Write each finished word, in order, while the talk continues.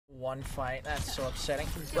One fight. That's so upsetting.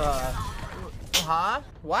 Huh?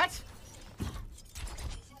 What?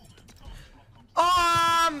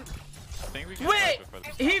 Wait!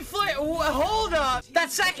 He hold up!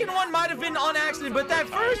 That second one might have been on accident, but that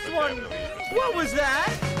first one, what was that?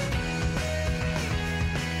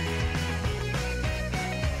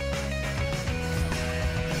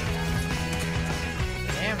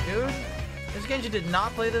 Damn, dude. This Genji did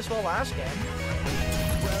not play this well last game.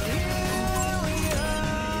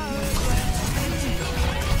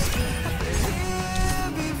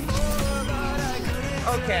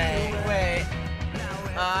 Okay, wait.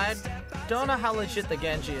 I don't know how legit the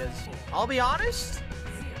Genji is. I'll be honest,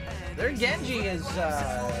 their Genji is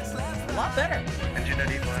a lot better. Genji that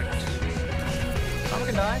Evox. Sombra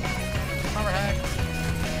can die. Sombra hack.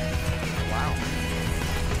 Wow.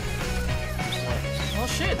 Well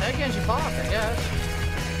shit, that Genji popped, I guess.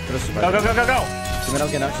 Go, go, go, go, go! She's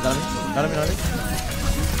gonna get out, she's not me.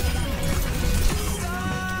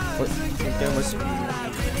 What? Okay, what's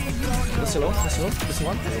Let's slow. This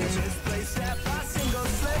one.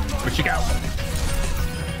 Where'd she go?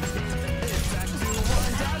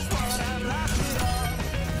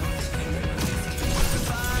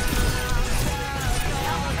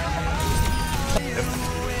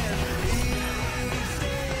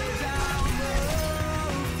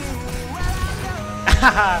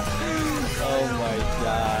 Oh my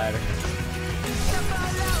god.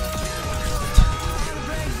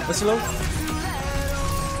 What's low?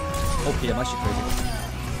 Okay, I'm actually crazy.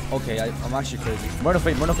 Okay, I'm actually crazy. Mono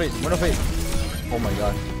fade. Oh my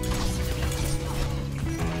god.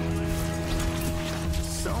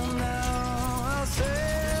 So now I'll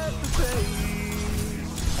set the pace.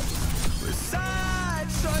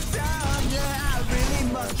 Besides, short down, yeah, I really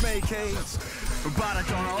must make haste. But I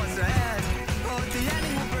don't know what's ahead. What the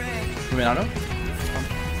ending will bring. You mean I know?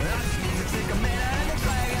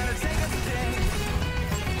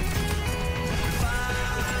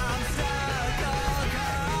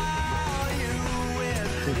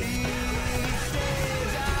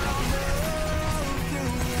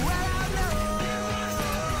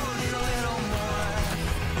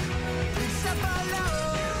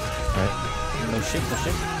 No shit.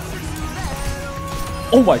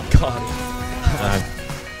 Oh my god.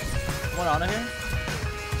 One honor here.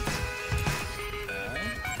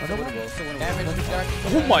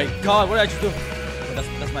 Oh my god, what did I just do? Oh,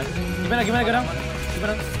 that's mine. Give me a go down. Give me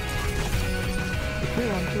a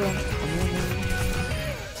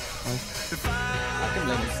I can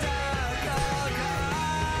blame it.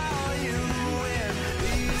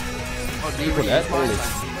 Oh, do you put that? Holy.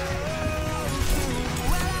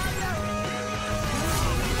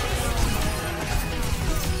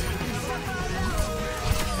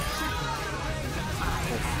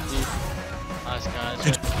 Nice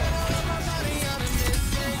guys.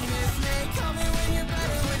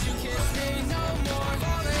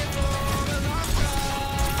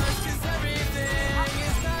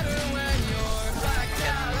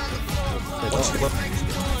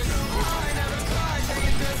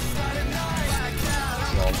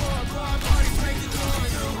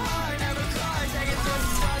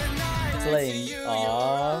 Playing.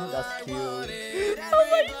 Aww, that's cute. Oh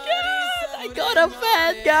my god! I got a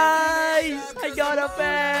fan, guys! I got a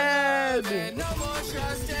fan!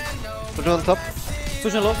 Sojourn on top.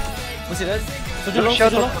 Sojourn low. What's he dead? Sojourn low.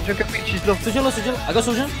 Shout Sojourn out. Junker Queen, she's low. low. I got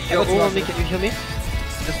Sojourn. Yo, hold on me, can you heal me?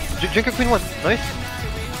 Just Junker Queen 1. Nice.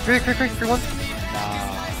 Quick, 1.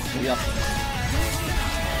 Nah, maybe up.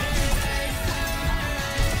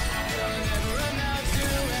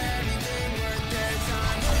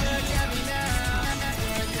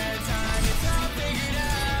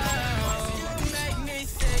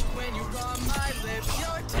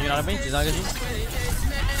 You know what I mean? She's not good.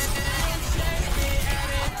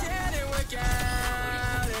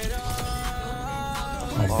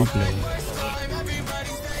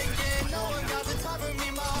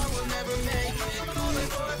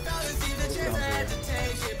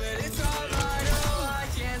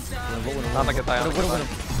 Nana tayo.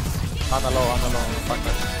 Nana low. Fuck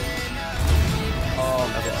that. Oh,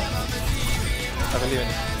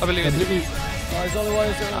 I believe in you. Oh, he's only one.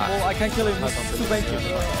 I can't kill him. He's too banky. I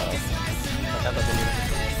can't believe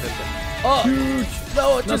it. Oh, huge!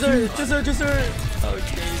 No, just her.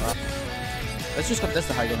 Okay. Let's just contest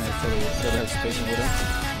the high gun so they have space in water.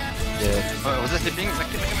 Yeah. Was sleeping?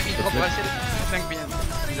 Il drop, on va essayer de flank bien.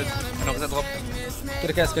 Alors vous drop. Get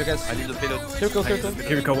a cast. I leave the payload.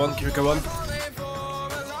 Kiriko 1.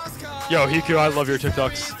 Yo, Hiku, I love your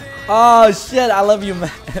TikToks. Oh shit, I love you, man.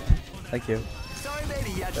 Thank you.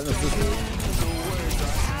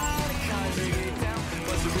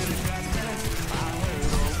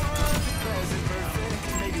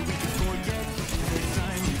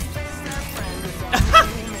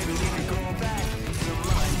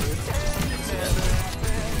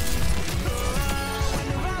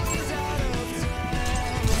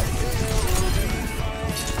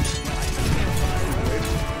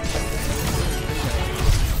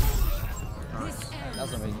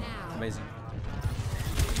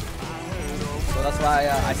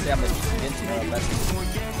 best.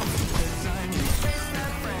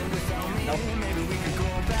 Nope.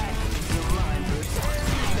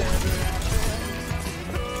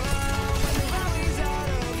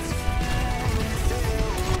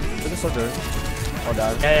 Look at soldier. Oh,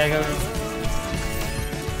 down. Yeah, go.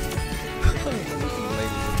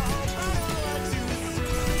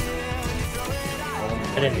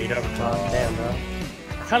 I didn't read overtime. Damn, bro.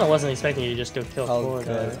 I kind of wasn't expecting you to just go kill four.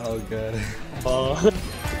 Good. Oh, good. Oh.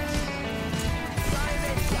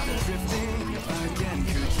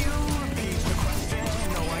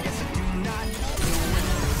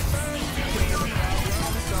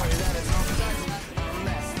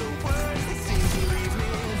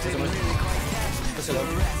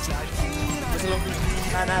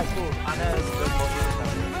 Anna's cool. Anna's good.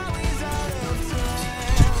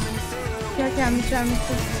 Okay, I'm trying.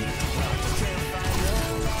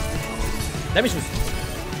 Damage boost.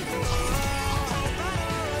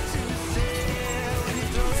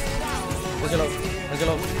 Let's go. Let's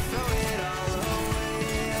go.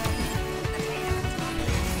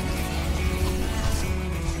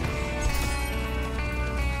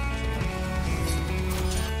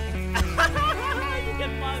 You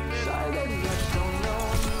get fucked.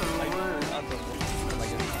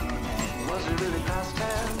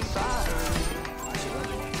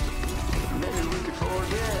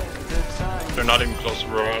 They're not even close to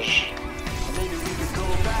Barrage.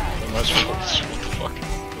 What the fuck?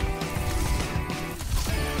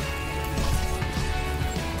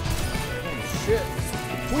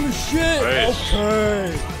 Holy shit! Nice. Okay!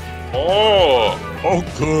 Oh! Oh,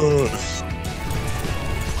 good!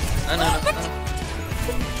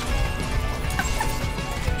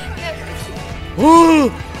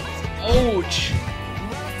 Ouch!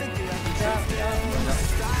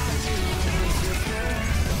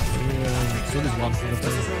 Soon as one for the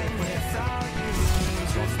first.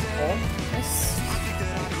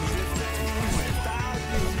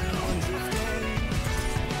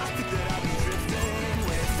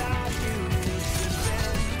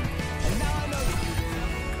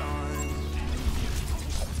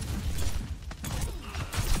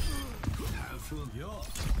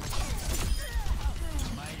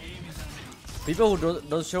 People who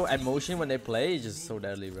don't show emotion when they play is just so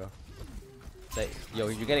deadly, bro. Like, yo,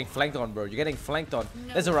 you're getting flanked on, bro. You're getting flanked on.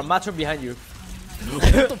 There's a Ramatra behind you.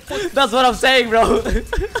 That's what I'm saying, bro.